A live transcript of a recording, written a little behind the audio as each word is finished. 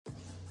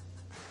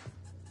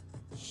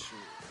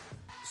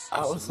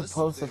I was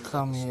supposed to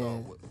come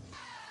here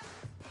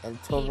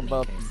and talk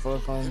about the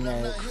Brooklyn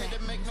Nets,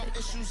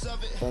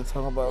 and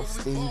talk about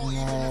Steve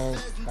Nash,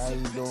 how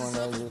you doing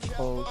as a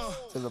coach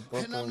to the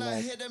Brooklyn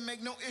Nets.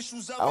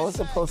 I was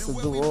supposed to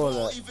do all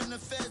that,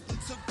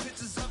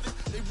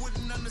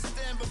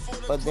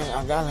 but then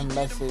I got a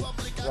message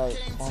like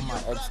on my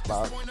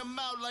Xbox,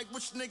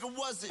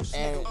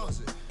 and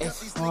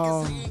it's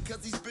from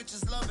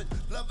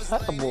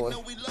cowboy.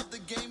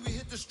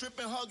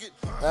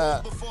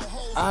 Uh,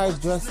 I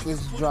addressed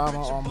this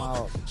drama on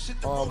my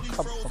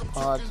couple of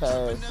podcasts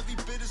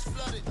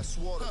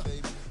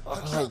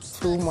like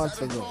 2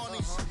 months ago.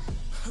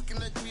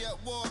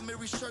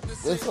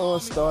 This all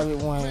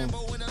started when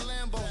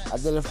I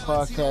did a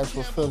podcast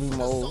with Philly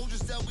Mode,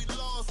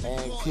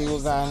 and people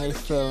got in their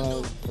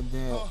feelings, and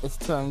then it's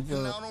turned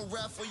to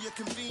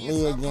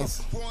me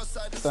against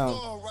them.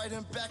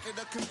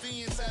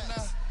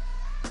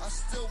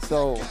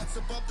 So,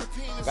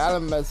 got a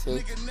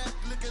message.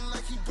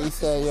 He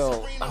said,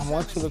 yo, I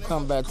want you to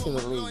come back to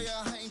the league.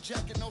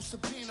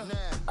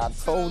 I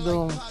told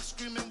him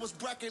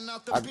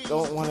I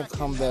don't want to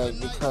come back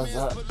because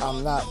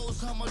I'm not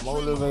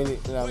motivated,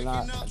 and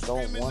I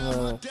don't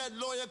want to.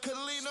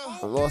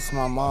 I lost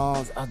my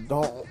moms. I'm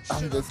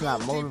just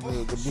not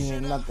motivated to be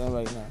in nothing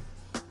right now.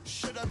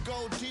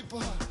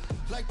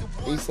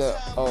 He said,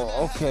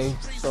 oh, okay,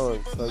 so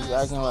you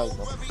acting like a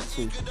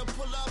pussy.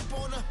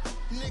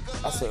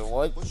 I said,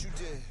 what?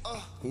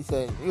 He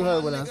said, you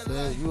heard what I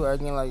said. You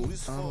acting like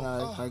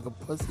like a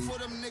pussy.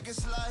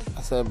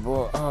 I said,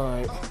 bro,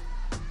 alright.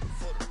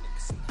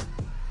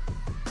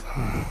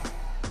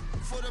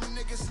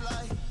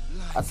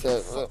 I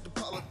said, look,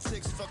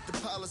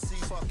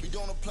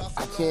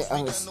 I can't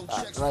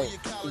understand. Like,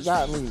 he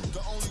got me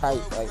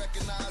tight, like,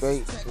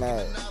 straight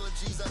mad.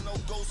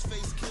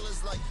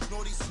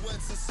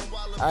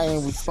 I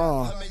ain't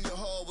respond.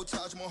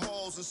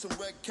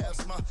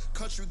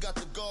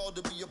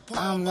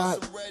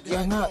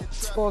 You're not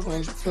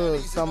talking to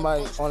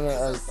somebody on it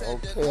as,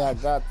 okay, I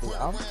got this.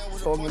 I'm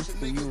talking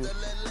to you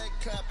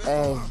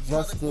as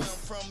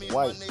Justice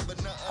White.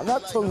 I'm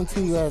not talking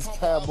to you as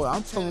Cowboy.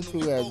 I'm talking to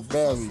you as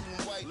Barry.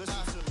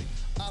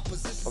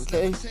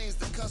 Okay?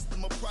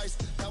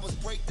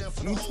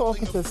 You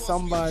talking to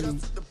somebody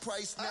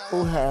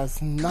who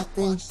has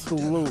nothing to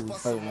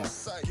lose right now.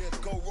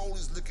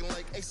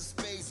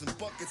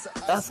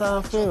 That's how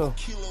I feel.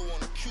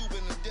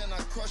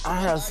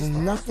 I have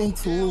nothing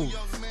to lose.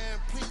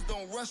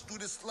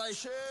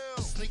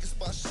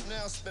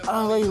 I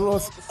already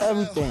lost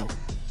everything.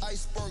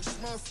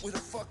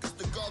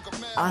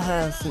 I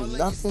have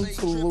nothing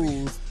to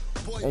lose,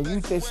 and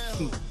you just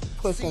keep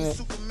pushing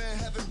it.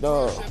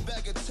 Dog.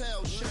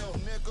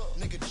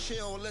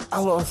 I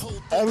lost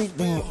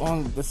everything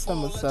on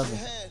December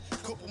 7th.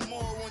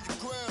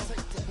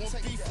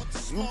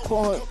 You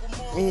call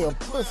me a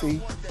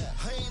pussy,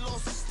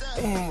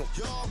 and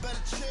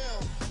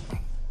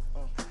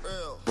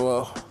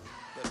well,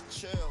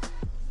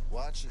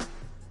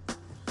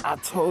 I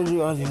told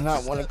you I did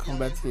not want to come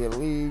back to your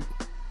league.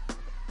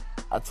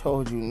 I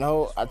told you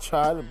no. I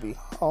tried to be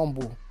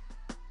humble.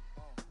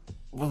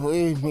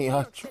 Believe me,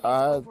 I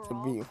tried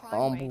to be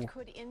humble.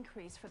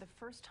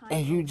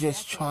 And you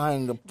just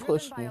trying to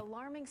push me.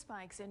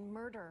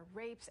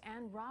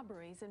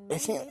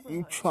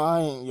 You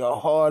trying your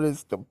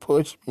hardest to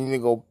push me to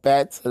go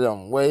back to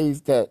them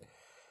ways that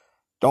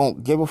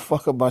don't give a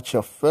fuck about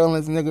your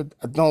feelings, nigga.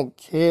 I don't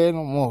care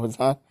no more,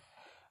 son.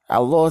 I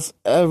lost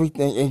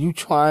everything, and you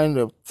trying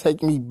to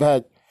take me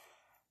back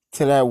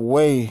to that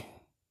way.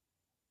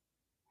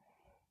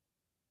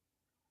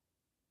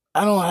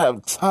 I don't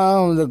have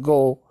time to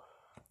go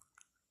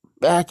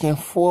back and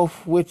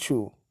forth with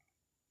you.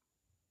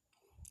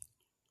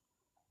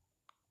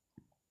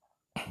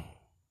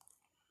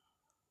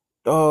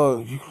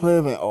 Dog, you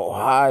live in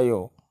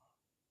Ohio.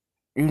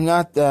 You're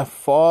not that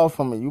far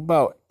from it. You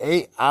about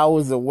 8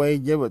 hours away,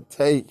 give or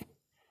take.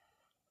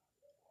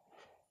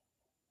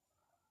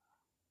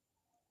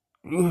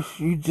 You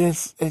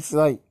just, it's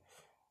like,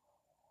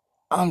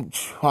 I'm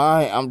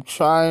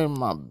trying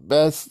my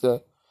best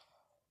to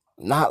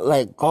not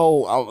let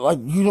go. I'm like,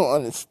 you don't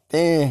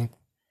understand.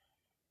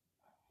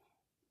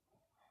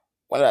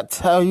 When I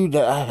tell you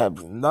that I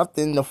have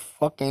nothing to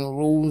fucking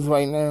lose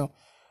right now,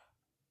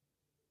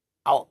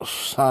 oh,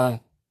 son.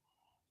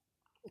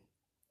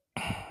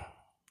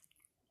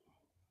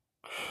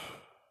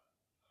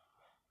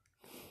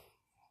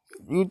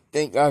 You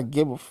think I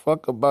give a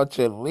fuck about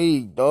your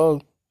league,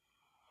 dog?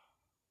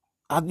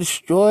 I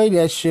destroyed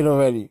that shit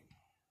already.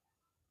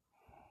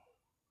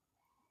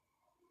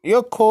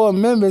 Your core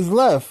members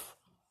left.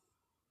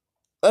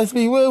 Let's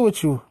be real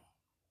with you.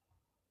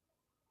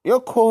 Your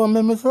core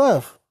members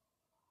left.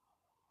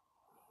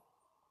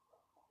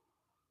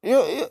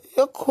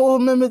 Your core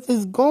members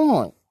is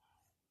gone.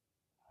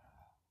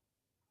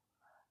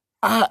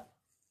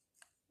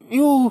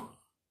 You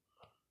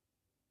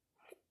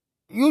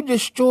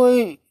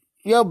destroyed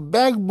your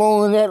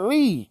backbone in that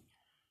league.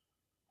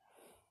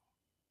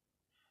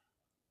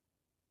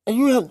 And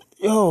you have,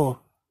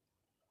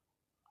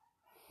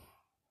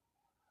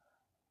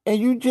 And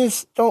you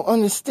just don't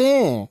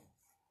understand.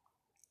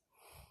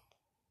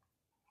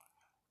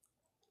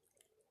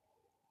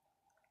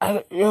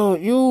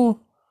 You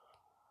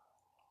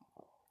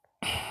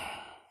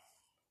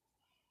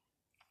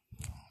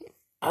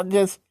I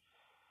just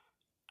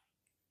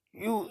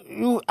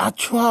I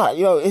tried,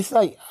 it's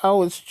like I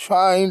was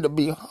trying to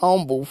be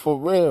humble for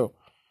real.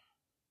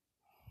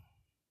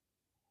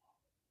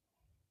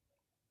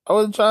 I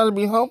was trying to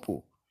be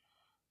humble.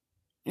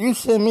 You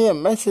sent me a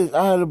message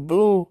out of the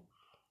blue.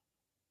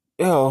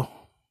 Yo,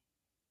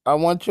 I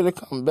want you to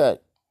come back.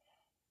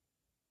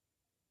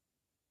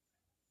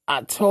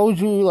 I told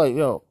you, like,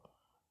 yo,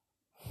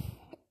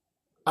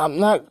 I'm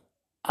not,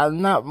 I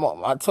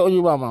told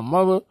you about my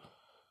mother.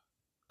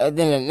 And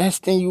then the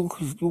next thing you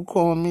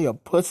calling me a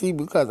pussy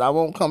because I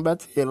won't come back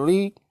to your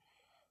league.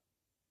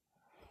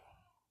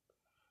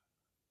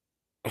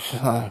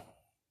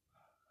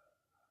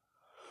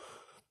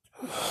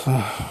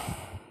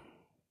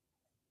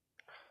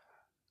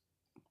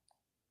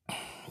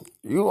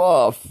 You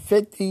are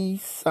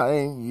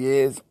 50-something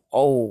years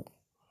old.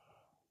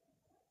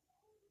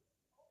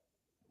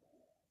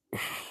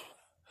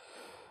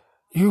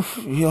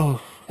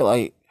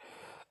 Like,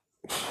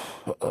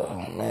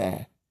 oh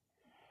man.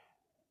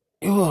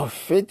 You are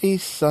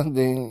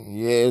 50-something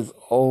years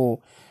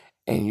old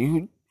and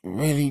you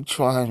really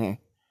trying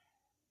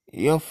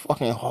your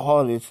fucking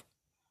hardest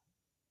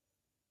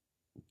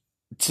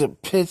to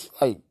pitch,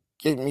 like,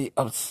 get me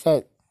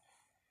upset.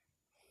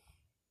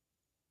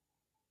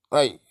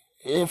 Like,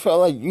 it felt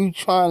like you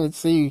trying to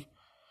see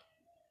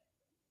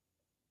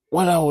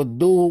what I would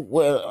do,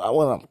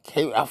 what I'm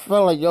capable. I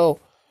felt like, yo,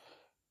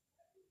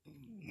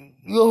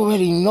 you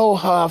already know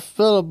how I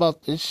feel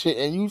about this shit,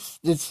 and you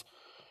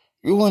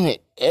want to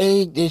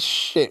egg this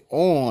shit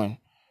on.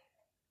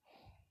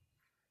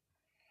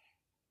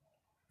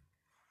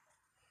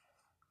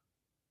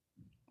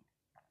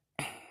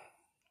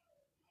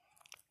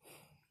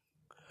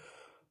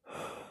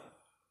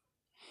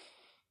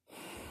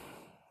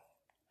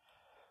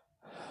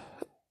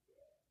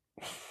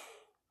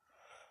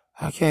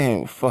 I can't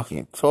even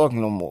fucking talk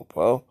no more,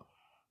 bro.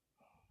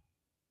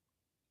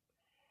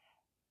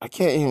 I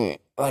can't even,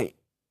 like,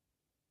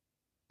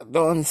 I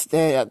don't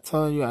understand. I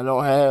tell you, I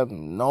don't have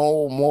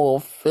no more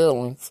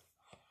feelings.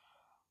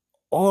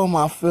 All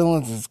my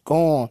feelings is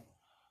gone.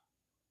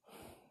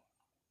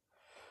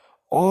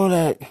 All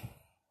that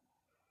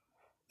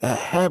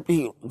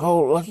happy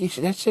go lucky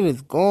shit, that shit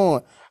is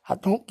gone. I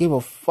don't give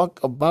a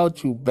fuck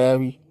about you,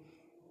 Barry.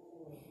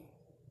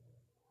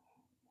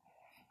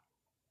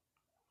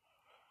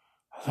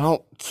 I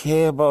don't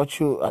care about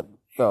you.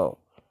 Yo,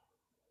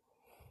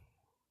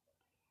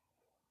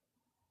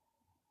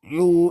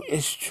 you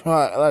is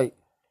trying, like,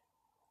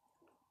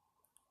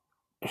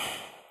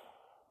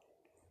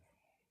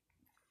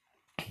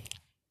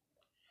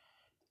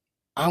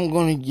 I'm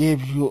gonna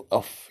give you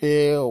a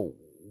fair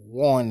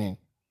warning.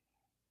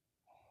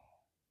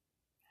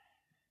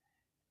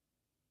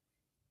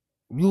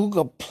 You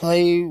can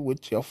play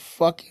with your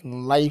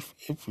fucking life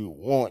if you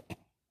want.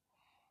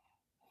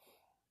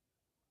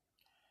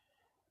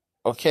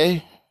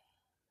 Okay?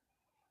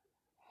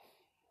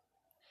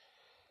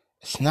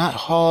 It's not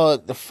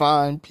hard to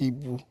find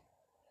people.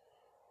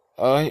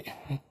 Alright?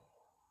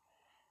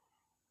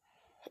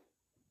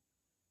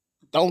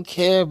 Don't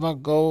care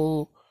about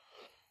gold.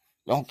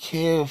 Don't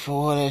care for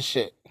all that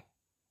shit.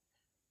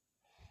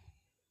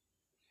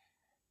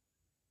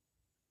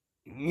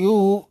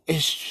 You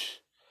is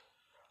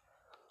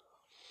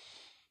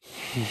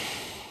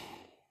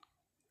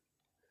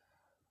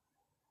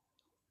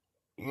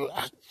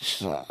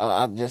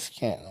I just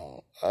can't.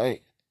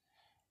 Alright?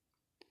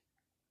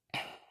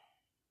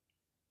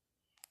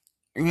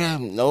 You have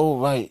no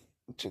right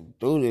to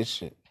do this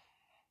shit.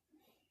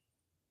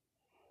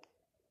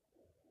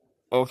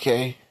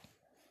 Okay?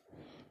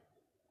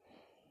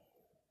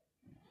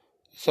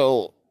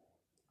 So,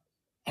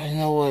 you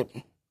know what?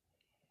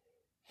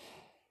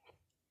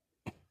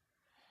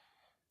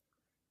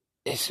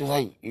 It's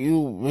like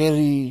you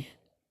really.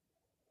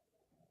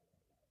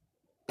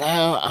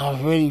 Now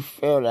I really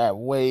feel that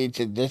way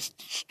to just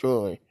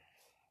destroy.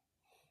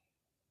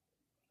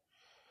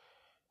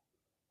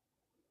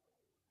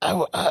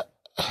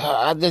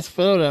 I just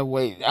feel that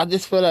way. I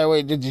just feel that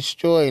way to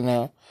destroy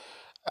now.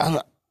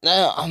 I'm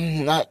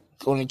not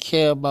gonna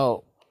care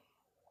about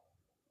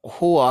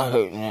who I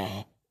hurt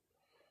now.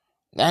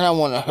 Now I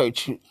want to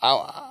hurt you.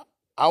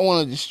 I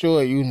want to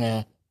destroy you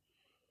now.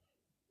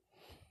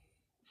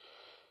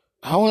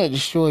 I want to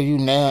destroy you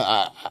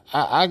now.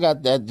 I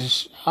got that.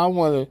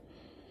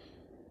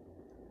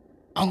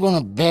 I'm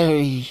gonna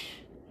bury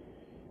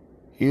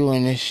you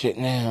in this shit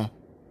now.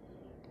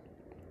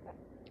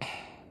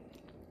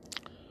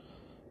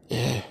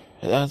 Yeah,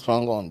 that's what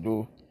I'm gonna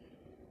do.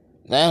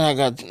 Now I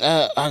got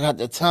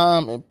the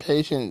time and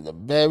patience to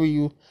bury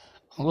you.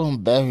 I'm gonna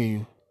bury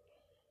you.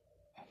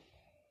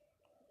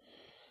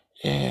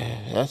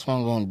 Yeah, that's what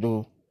I'm gonna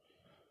do.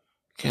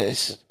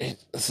 Cause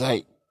it's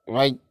like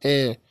right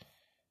there,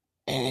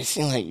 and it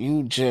seems like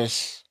you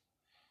just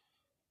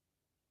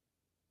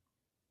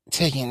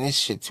taking this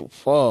shit too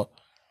far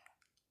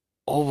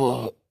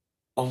over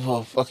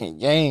a fucking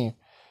game.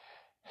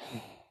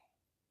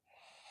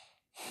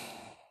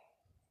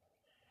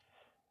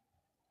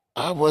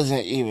 I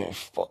wasn't even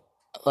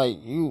like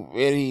you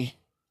really.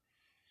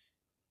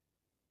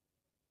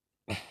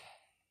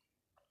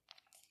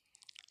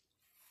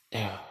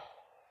 Yeah.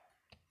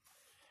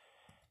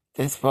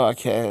 This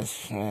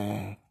podcast,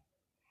 man.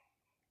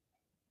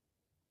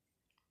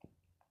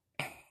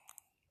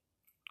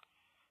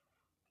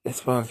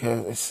 This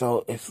podcast is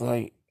so. It's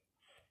like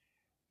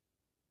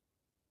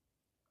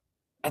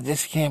I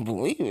just can't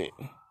believe it.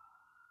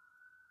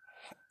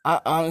 I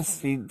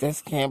honestly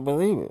just can't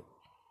believe it.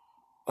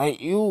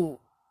 Like you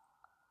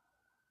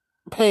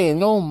paying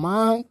no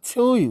mind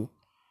to you.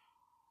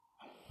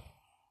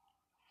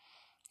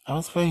 I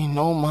was paying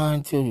no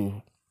mind to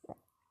you.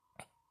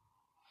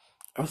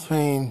 I was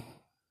paying.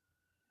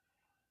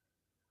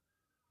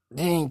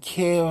 Didn't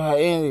care how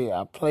ended.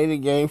 I played the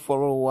game for a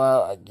little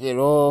while. I get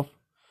off.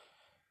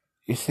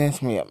 You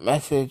sent me a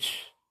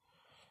message.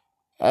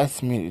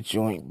 Asked me to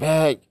join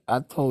back. I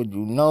told you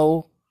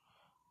no.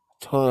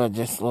 I told her I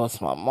just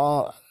lost my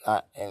mom.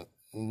 Not in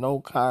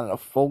no kind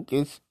of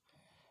focus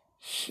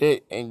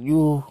shit. And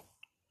you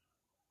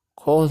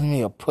calls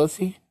me a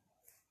pussy?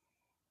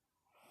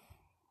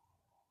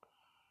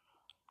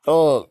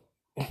 Dog,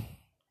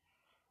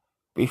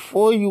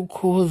 before you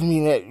calls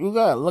me that, you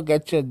gotta look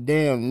at your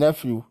damn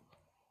nephew.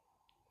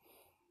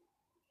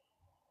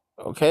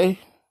 Okay?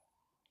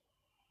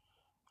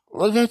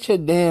 Look at your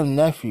damn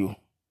nephew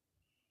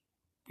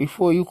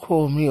before you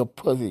call me a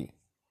pussy.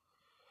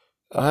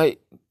 Alright?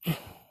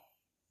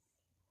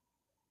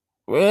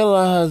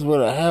 Realize where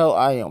the hell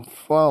I am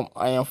from.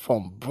 I am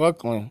from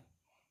Brooklyn.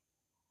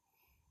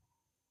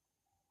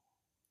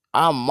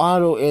 Our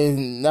motto is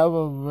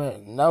never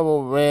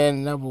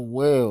ran, never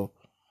will.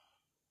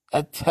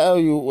 I tell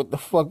you what the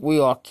fuck we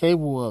are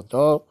capable of,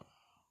 dog.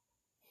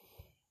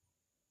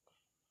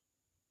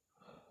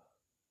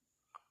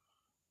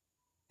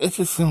 This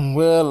is some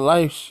real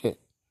life shit.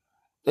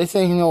 This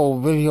ain't no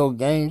video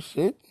game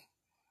shit.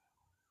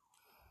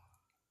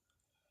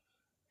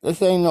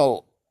 This ain't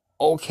no,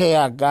 okay,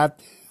 I got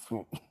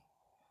this.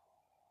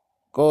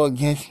 Go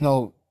against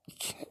no,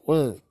 what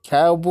is it,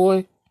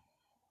 cowboy?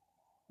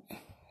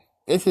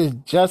 This is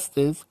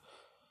Justice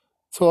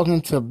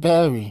talking to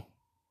Barry.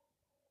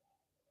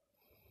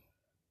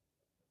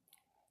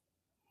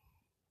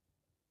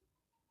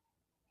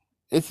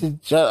 This is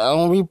I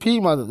don't repeat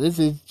myself. This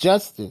is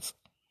Justice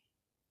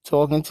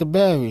talking to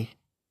Barry.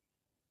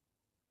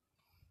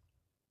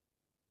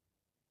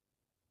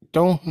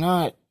 Don't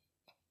not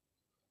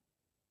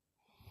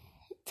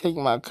take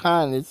my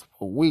kindness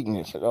for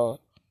weakness at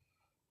all.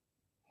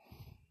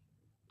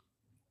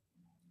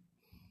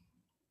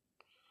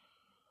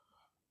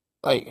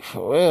 Like,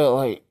 for real,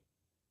 like,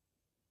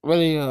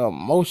 really an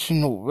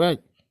emotional wreck.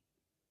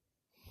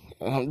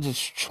 And I'm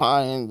just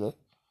trying to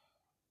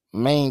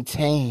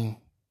maintain,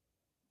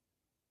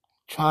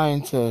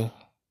 trying to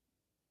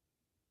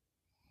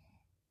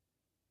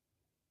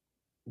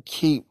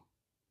keep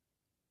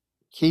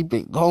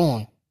it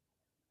going.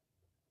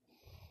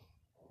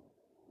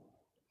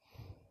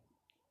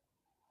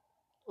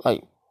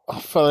 Like, I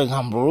feel like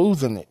I'm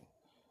losing it.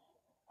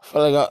 I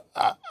feel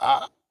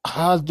like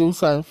I do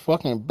something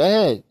fucking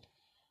bad.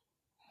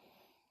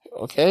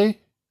 Okay?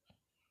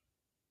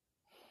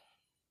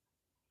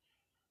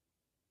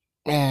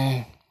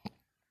 Man,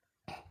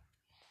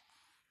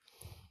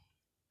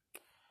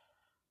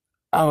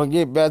 I would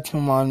get back to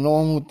my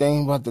normal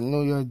thing about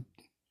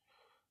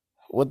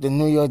what the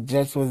New York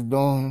Jets was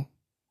doing,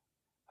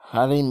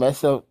 how they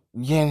mess up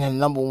getting the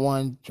number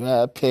one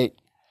draft pick,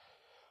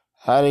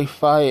 how they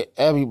fired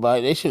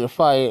everybody. They should have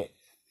fired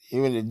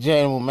even the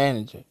general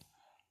manager.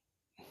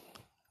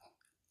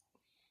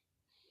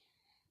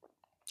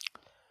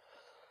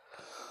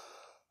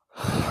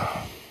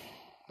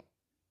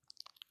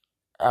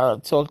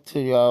 I'll talk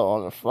to y'all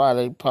on the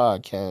Friday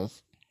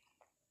podcast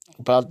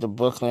about the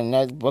Brooklyn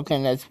Nets.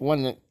 Brooklyn Nets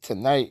won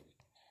tonight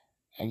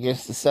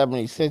against the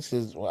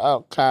 76ers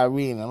without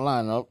Kyrie in the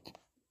lineup.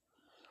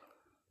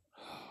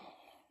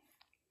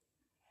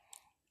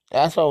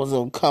 That's what I was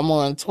going to come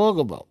on and talk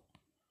about.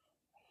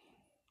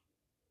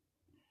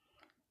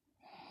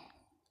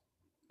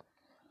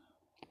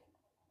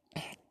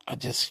 I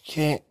just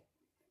can't.